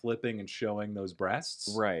and it's flipping and showing those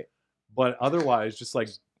breasts. Right. But otherwise, just like,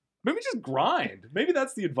 maybe just grind. Maybe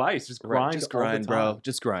that's the advice. Just grind. Just grind, bro.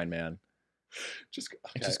 Just grind, man. Just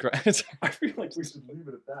grind. I feel like we should leave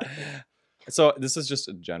it at that. So this is just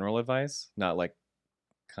a general advice, not like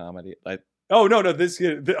comedy. Like, Oh no, this I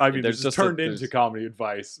mean, There's this is just turned into comedy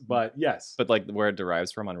advice, but yes. but like where it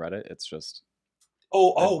derives from on Reddit, it's just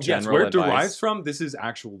Yes, general where it advice. derives from, this is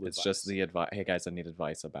actual advice. It's just the advice. Hey guys, I need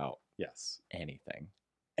advice about yes, anything.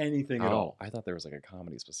 anything at all. I thought there was like a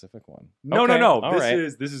comedy specific one. No, Okay, no. all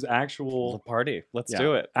right. This is actual The party. Let's yeah,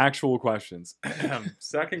 do it. Actual questions.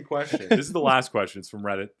 Second question. This is the last question. It's from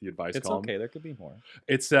Reddit, the advice It's column. okay. There could be more.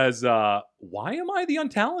 It says, why am I the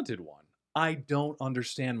untalented one? I don't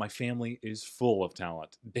understand. My family is full of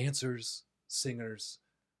talent. Dancers, singers,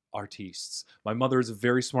 artistes. My mother is a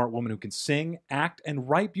very smart woman who can sing, act, and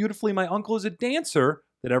write beautifully. My uncle is a dancer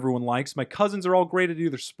that everyone likes. My cousins are all great at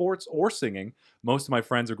either sports or singing. Most of my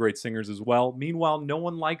friends are great singers as well. Meanwhile, no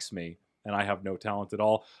one likes me, and I have no talent at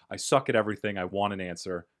all. I suck at everything. I want an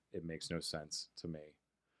answer. It makes no sense to me.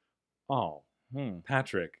 Oh,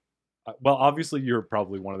 Patrick. Well, obviously, you're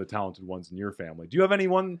probably one of the talented ones in your family. Do you have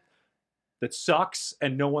anyone that sucks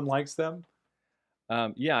and no one likes them?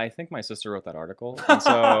 Yeah, I think my sister wrote that article, and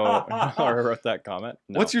so or wrote that comment.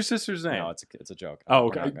 No. What's your sister's name? No, it's a joke. Oh,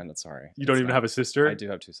 okay. And sorry. You don't even have a sister? I do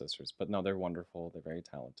have two sisters, but no, they're wonderful. They're very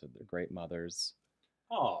talented. They're great mothers.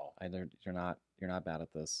 Oh, You're not bad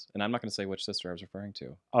at this, and I'm not going to say which sister I was referring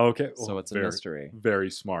to. okay. So it's a mystery. Very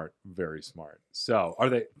smart. Very smart. So are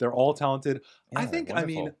they? They're all talented. Yeah, I think.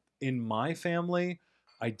 wonderful. I mean, in my family,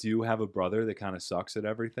 I do have a brother that kind of sucks at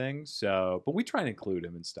everything. So, but we try and include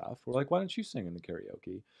him and stuff. We're like, why don't you sing in the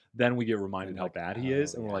karaoke? Then we get reminded how bad he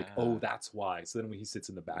is, and we're like, oh, that's why. So then when he sits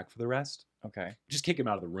in the back for the rest, Okay. just kick him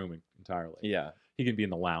out of the room entirely. Yeah. He can be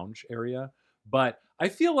in the lounge area. But I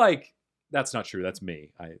feel like that's not true. That's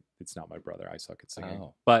me. It's not my brother. I suck at singing.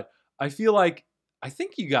 Oh. But I feel like I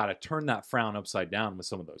think you got to turn that frown upside down with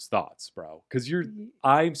some of those thoughts, bro. Because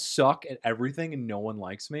I suck at everything and no one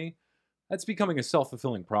likes me. That's becoming a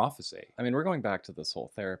self-fulfilling prophecy. I mean, we're going back to this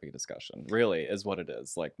whole therapy discussion. Really, is what it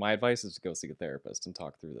is. Like, my advice is to go see a therapist and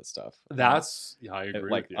talk through this stuff. I agree.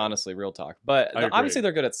 Like, with you. honestly, real talk. But I obviously, agree.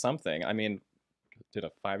 they're good at something. I mean, did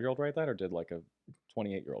a 5-year-old write that, or did like a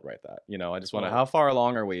 28-year-old write that? You know, I just want to. How far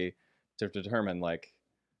along are we to determine like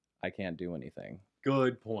I can't do anything?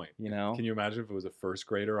 Good point. You know? Can you imagine if it was a first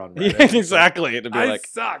grader on Reddit? Yeah, exactly. To be I like,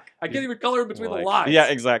 suck. I can't even color in between like, the lines. Yeah,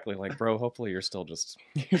 exactly. Like, bro, hopefully you're still just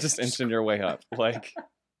inching your way up. Like,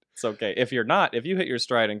 it's okay. If you're not, if you hit your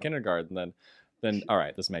stride in kindergarten, then all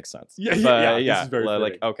right, this makes sense. Yeah. This is very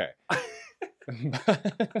like fitting. okay.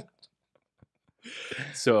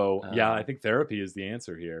 So yeah, I think therapy is the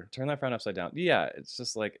answer here. Turn that frown upside down. Yeah, it's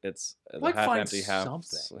just like it's Like half find empty, half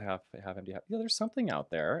something. half empty. Half. Yeah, there's something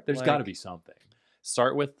out there. There's like, got to be something.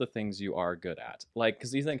 Start with the things you are good at. Like,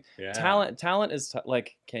 because you think Yeah. talent is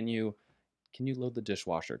like, can you load the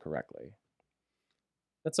dishwasher correctly?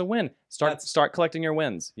 That's a win. Start collecting your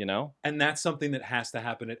wins, you know? And that's something that has to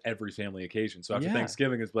happen at every family occasion. So after Yeah.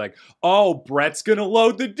 Thanksgiving, it's like, oh, Brett's going to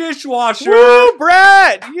load the dishwasher. Woo,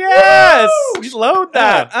 Brett! Yes! Woo! Load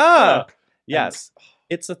that. Yeah. Yes.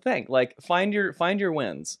 It's a thing. Like, find your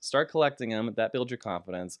wins. Start collecting them. That builds your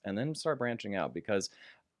confidence. And then start branching out, because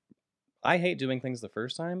I hate doing things the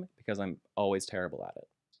first time because I'm always terrible at it.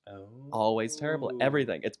 Oh. Always terrible at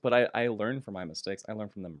everything. But I learn from my mistakes. I learn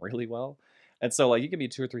from them really well. And so, like, you give me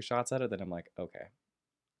 2 or 3 shots at it, then I'm like, okay,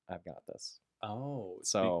 I've got this. Oh.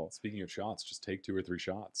 So speaking of shots, just take 2 or 3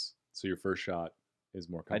 shots. So your first shot is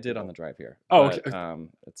more comfortable. I did on the drive here. Oh, but, okay.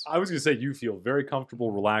 It's I was going to say, you feel very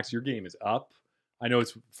comfortable, relaxed. Your game is up. I know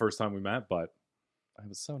it's the first time we met, but I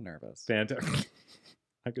was so nervous. fantastic.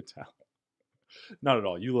 I could tell. Not at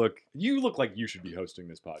all. You look like you should be hosting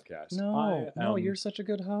this podcast. No, you're such a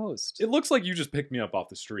good host. It looks like you just picked me up off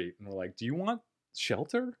the street and were like, "Do you want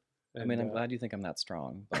shelter?" I mean, I'm glad you think I'm that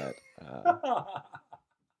strong, but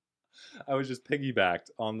I was just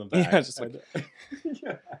piggybacked on the back. Yeah, just like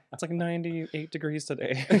yeah. it's like 98 degrees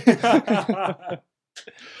today.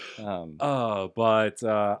 But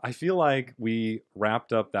I feel like we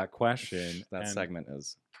wrapped up that question. That and segment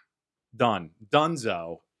is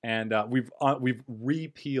Dunzo. And we've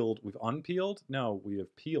unpeeled? No, we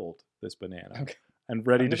have peeled this banana and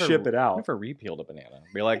ready to ship it out. I've never repeeled a banana.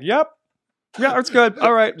 Be like, yep, yeah, it's good.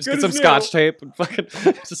 All right, just Good get some as scotch tape and fucking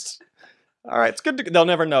just. All right, it's good. They'll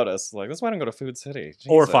never notice. Like, that's why I don't go to Food City.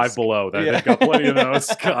 Or Jesus. Five Below. They've got plenty of those.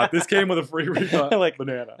 God, this came with a free Like,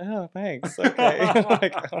 banana. Oh, thanks. Okay.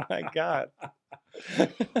 Like, oh my god.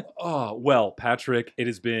 Oh, well, Patrick, it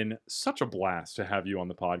has been such a blast to have you on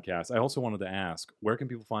the podcast. I also wanted to ask, where can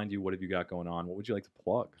people find you? What have you got going on? What would you like to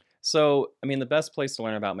plug? So, I mean, the best place to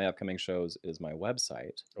learn about my upcoming shows is my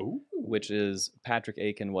website, Ooh. which is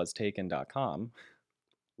patrickaikenwastaken.com.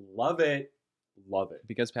 Love it. Love it.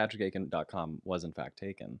 Because patrickaiken.com was in fact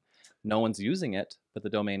taken. No one's using it, but the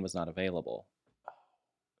domain was not available.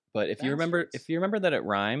 But if you remember that it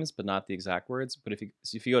rhymes, but not the exact words, but if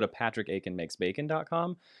you go to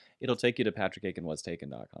patrickaikenmakesbacon.com, it'll take you to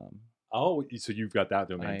patrickaikenwastaken.com. Oh, so you've got that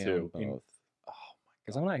domain I too. own both.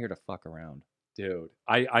 Because I'm not here to fuck around. Dude,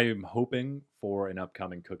 I am hoping for an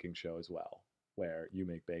upcoming cooking show as well, where you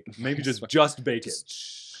make bacon. Maybe just bacon.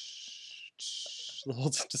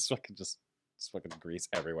 Just fucking grease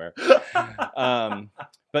everywhere.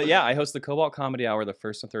 But yeah, I host the Kobalt Comedy Hour the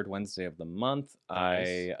first and third Wednesday of the month.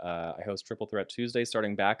 Nice. I host Triple Threat Tuesday,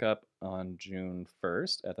 starting back up on June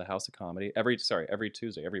 1st at the House of Comedy. Every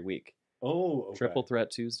Tuesday, every week. Oh, okay. Triple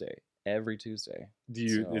Threat Tuesday. Every Tuesday.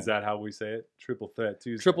 Is that how we say it? Triple Threat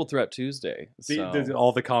Tuesday. Triple Threat Tuesday.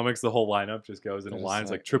 All the comics, the whole lineup just goes in lines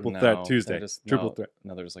like Triple Threat Tuesday. Triple Threat.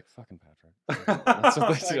 No, they're just like fucking Patrick. That's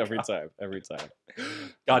what they do every time. Every time.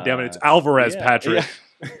 God damn it! It's Alvarez, Patrick.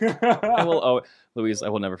 Yeah. Louise, I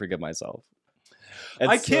will never forgive myself.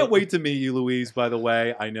 I can't wait to meet you, Louise. By the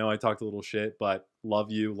way, I know I talked a little shit, but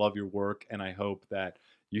love you, love your work, and I hope that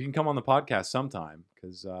you can come on the podcast sometime.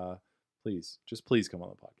 Because please come on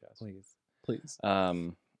the podcast. Please.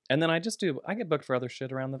 And then I get booked for other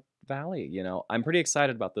shit around the valley. You know, I'm pretty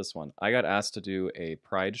excited about this one. I got asked to do a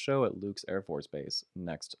Pride show at Luke's Air Force Base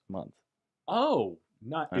next month. Oh,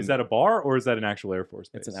 is that a bar or is that an actual Air Force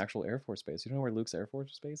base? It's an actual Air Force base. You know where Luke's Air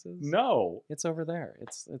Force Base is? No. It's over there.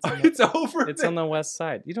 It's on the west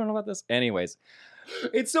side. You don't know about this? Anyways.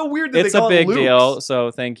 It's so weird that it's they call a big it Luke's. deal.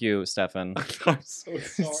 So thank you, Stefan. I'm so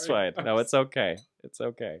sorry. It's fine. No, it's okay. It's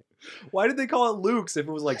okay. Why did they call it Luke's if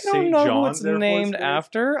it was like I don't St. know John's who it's named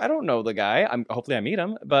after. I don't know the guy. Hopefully I meet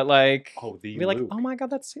him. But like, be like, oh my god,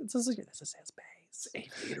 this is his base.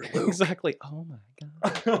 8-liter Luke. Exactly. Oh my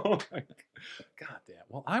god. Oh my god damn.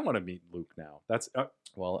 Well, I want to meet Luke now. That's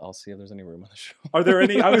well, I'll see if there's any room on the show. Are there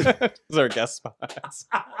any? Is there guest spots?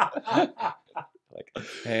 Like,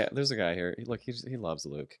 hey, there's a guy here. Look, he loves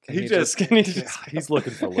Luke. He's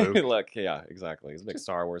looking for Luke. Look, yeah, exactly. He's a big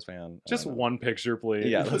Star Wars fan. Just one picture, please.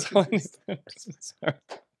 Yeah, that's all I need.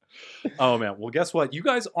 Oh man. Well, guess what? You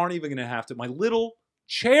guys aren't even gonna have to. My little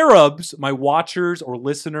cherubs, my watchers or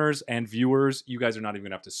listeners and viewers, you guys are not even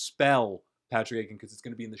gonna have to spell Patrick Aiken because it's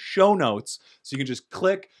going to be in the show notes. So you can just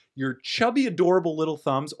click your chubby, adorable little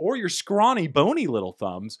thumbs or your scrawny, bony little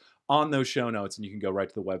thumbs on those show notes, and you can go right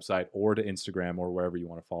to the website or to Instagram or wherever you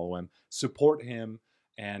want to follow him. Support him,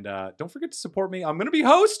 and don't forget to support me. I'm going to be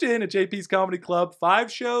hosting at JP's Comedy Club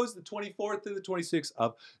 5 shows, the 24th to the 26th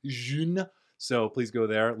of June. So please go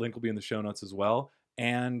there. Link will be in the show notes as well.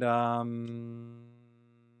 And I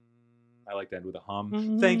like to end with a hum.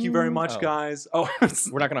 Mm-hmm. Thank you very much, guys. Oh,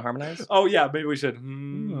 we're not going to harmonize? Oh, yeah. Maybe we should.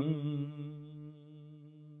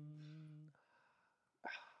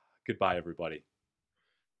 Goodbye, everybody.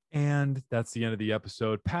 And that's the end of the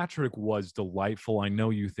episode. Patrick was delightful. I know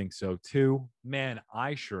you think so, too. Man,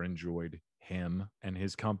 I sure enjoyed him and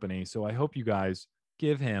his company. So I hope you guys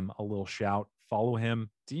give him a little shout. Follow him.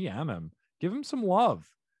 DM him. Give him some love.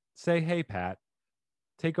 Say, hey, Pat.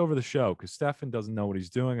 Take over the show because Stefan doesn't know what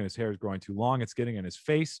he's doing and his hair is growing too long. It's getting in his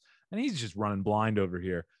face and he's just running blind over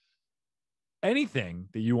here. Anything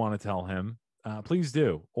that you want to tell him, please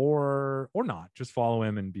do, or not. Just follow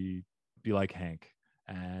him and be like Hank.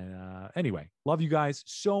 And anyway, love you guys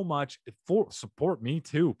so much. Support me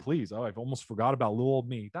too, please. Oh, I've almost forgot about little old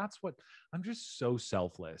me. That's what I'm just so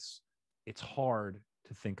selfless. It's hard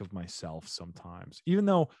to think of myself sometimes, even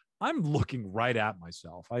though I'm looking right at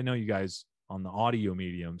myself. I know you guys on the audio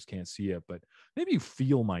mediums can't see it, but maybe you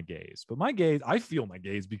feel my gaze. But I feel my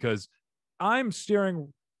gaze because I'm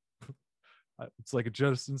staring. It's like a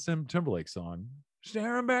Justin Timberlake song.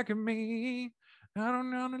 Staring back at me. I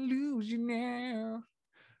don't want to lose you now.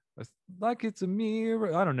 Like it's a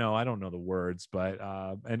mirror. I don't know the words, but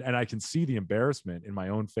and I can see the embarrassment in my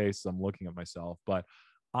own face as I'm looking at myself. But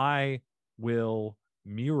I will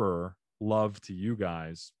mirror love to you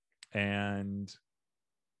guys and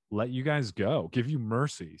let you guys go. Give you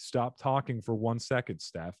mercy. Stop talking for 1 second,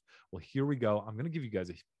 Steph. Well, here we go. I'm going to give you guys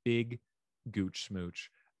a big gooch smooch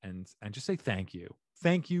and just say thank you.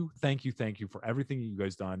 Thank you for everything you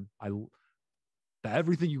guys done.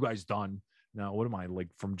 Everything you guys done. Now, what am I, like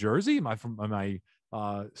from Jersey? Am I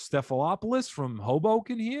Stephalopoulos from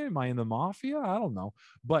Hoboken here? Am I in the mafia? I don't know.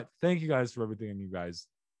 But thank you guys for everything you guys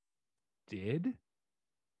did.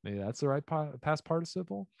 Maybe that's the right past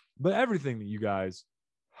participle. But everything that you guys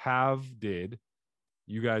did.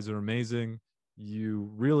 You guys are amazing. You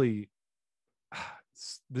really,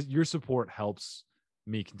 your support helps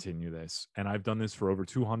me continue this. And I've done this for over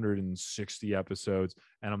 260 episodes,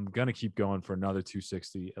 and I'm going to keep going for another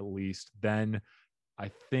 260 at least. Then I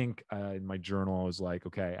think in my journal I was like,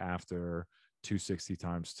 okay, after 260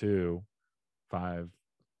 times 2,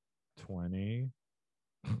 520,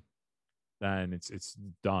 then it's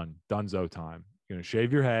done. Dunzo time. You're going to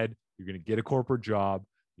shave your head. You're going to get a corporate job.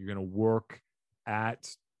 You're going to work at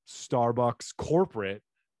Starbucks corporate,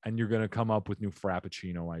 and you're going to come up with new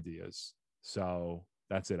Frappuccino ideas. So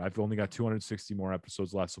that's it. I've only got 260 more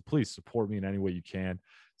episodes left. So please support me in any way you can.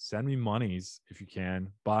 Send me monies if you can.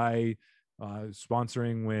 By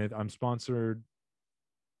sponsoring with, I'm sponsored.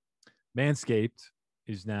 Manscaped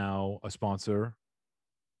is now a sponsor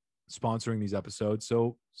sponsoring these episodes.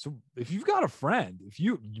 So if you've got a friend, if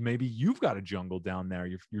maybe you've got a jungle down there,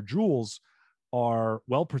 your jewels are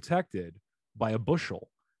well protected by a bushel,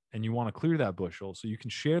 and you want to clear that bushel so you can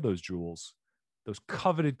share those jewels, those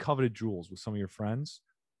coveted jewels with some of your friends.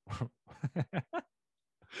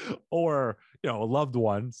 Or a loved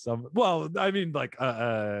one, like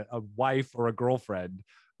a wife or a girlfriend,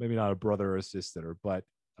 maybe not a brother or a sister, but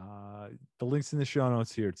the links in the show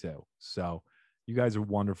notes here too. So you guys are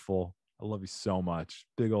wonderful. I love you so much.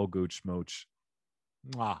 Big old gooch smooch.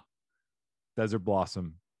 Mwah. Desert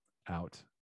Blossom out.